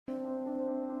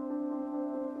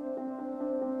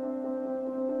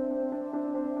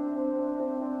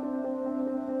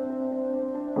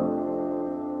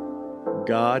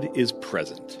God is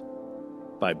Present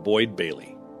by Boyd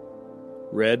Bailey.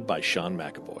 Read by Sean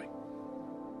McAvoy.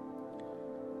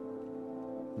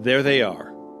 There they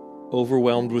are,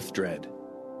 overwhelmed with dread.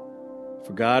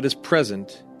 For God is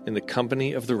present in the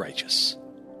company of the righteous.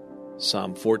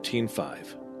 Psalm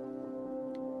 14:5.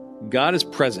 God is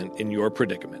present in your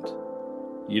predicament.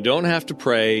 You don't have to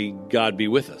pray, God be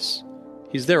with us.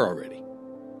 He's there already.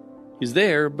 He's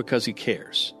there because He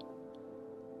cares.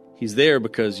 He's there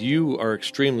because you are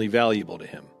extremely valuable to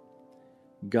Him.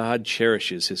 God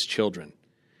cherishes His children.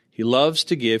 He loves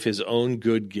to give His own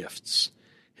good gifts.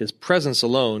 His presence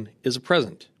alone is a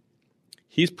present.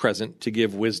 He's present to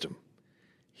give wisdom.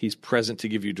 He's present to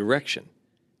give you direction.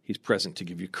 He's present to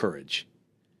give you courage.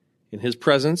 In His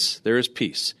presence, there is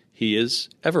peace. He is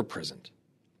ever present.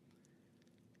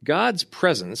 God's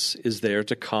presence is there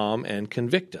to calm and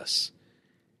convict us.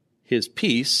 His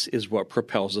peace is what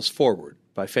propels us forward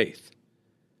by faith.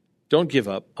 Don't give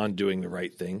up on doing the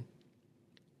right thing.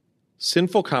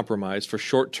 Sinful compromise for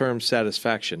short-term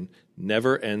satisfaction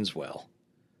never ends well.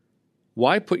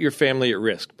 Why put your family at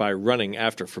risk by running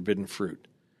after forbidden fruit?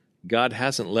 God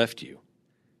hasn't left you.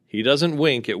 He doesn't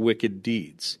wink at wicked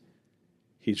deeds.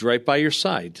 He's right by your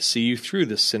side to see you through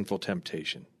this sinful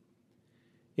temptation.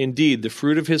 Indeed, the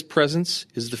fruit of His presence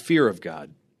is the fear of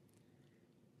God.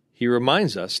 He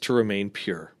reminds us to remain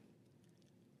pure.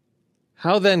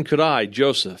 How then could I,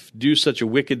 Joseph, do such a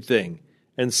wicked thing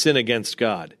and sin against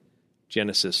God?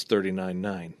 Genesis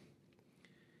 39:9.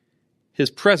 His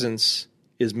presence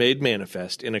is made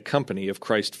manifest in a company of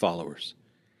Christ followers.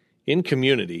 In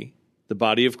community, the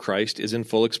body of Christ is in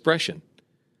full expression.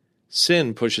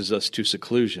 Sin pushes us to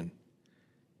seclusion.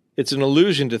 It's an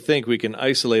illusion to think we can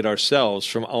isolate ourselves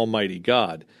from Almighty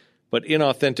God, but in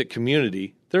authentic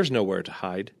community, there's nowhere to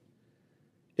hide.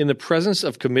 In the presence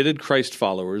of committed Christ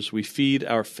followers, we feed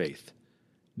our faith.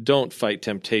 Don't fight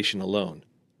temptation alone.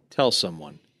 Tell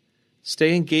someone.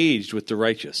 Stay engaged with the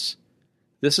righteous.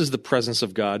 This is the presence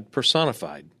of God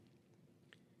personified.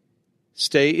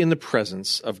 Stay in the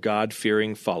presence of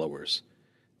God-fearing followers.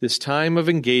 This time of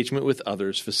engagement with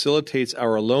others facilitates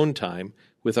our alone time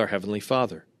with our Heavenly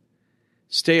Father.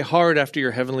 Stay hard after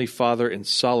your Heavenly Father in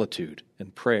solitude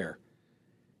and prayer.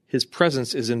 His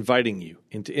presence is inviting you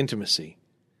into intimacy.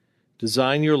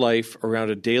 Design your life around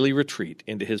a daily retreat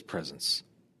into His presence.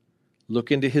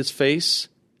 Look into His face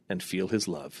and feel His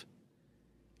love.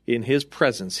 In His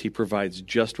presence, He provides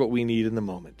just what we need in the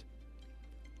moment.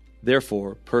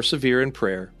 Therefore, persevere in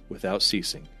prayer without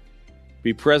ceasing.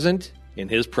 Be present in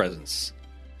His presence.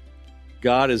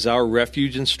 God is our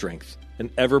refuge and strength,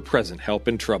 an ever-present help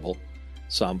in trouble.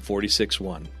 Psalm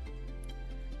 46:1.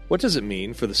 What does it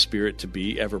mean for the Spirit to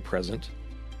be ever-present?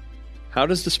 How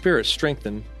does the Spirit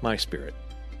strengthen my spirit?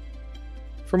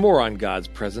 For more on God's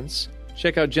presence,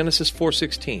 check out Genesis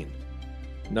 4:16,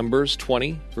 Numbers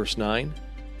 20, verse 9,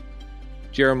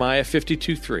 Jeremiah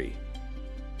 52:3,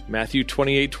 Matthew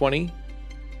 28:20,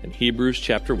 and Hebrews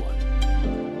chapter 1.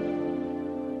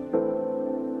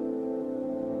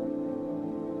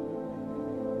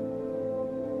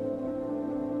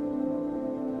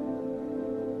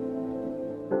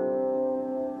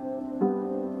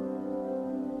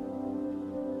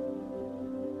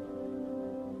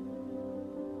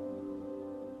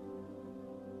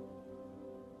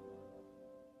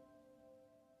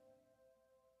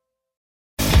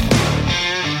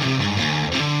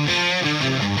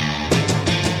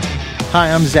 Hi,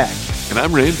 I'm Zach. And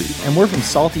I'm Randy. And we're from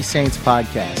Salty Saints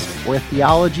Podcast. We're a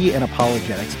theology and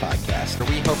apologetics podcast.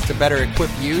 We hope to better equip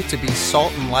you to be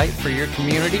salt and light for your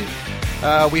community.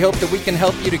 We hope that we can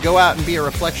help you to go out and be a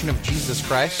reflection of Jesus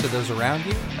Christ to those around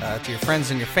you, to your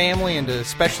friends and your family, and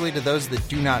especially to those that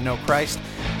do not know Christ.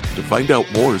 To find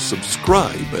out more,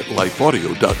 subscribe at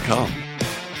lifeaudio.com.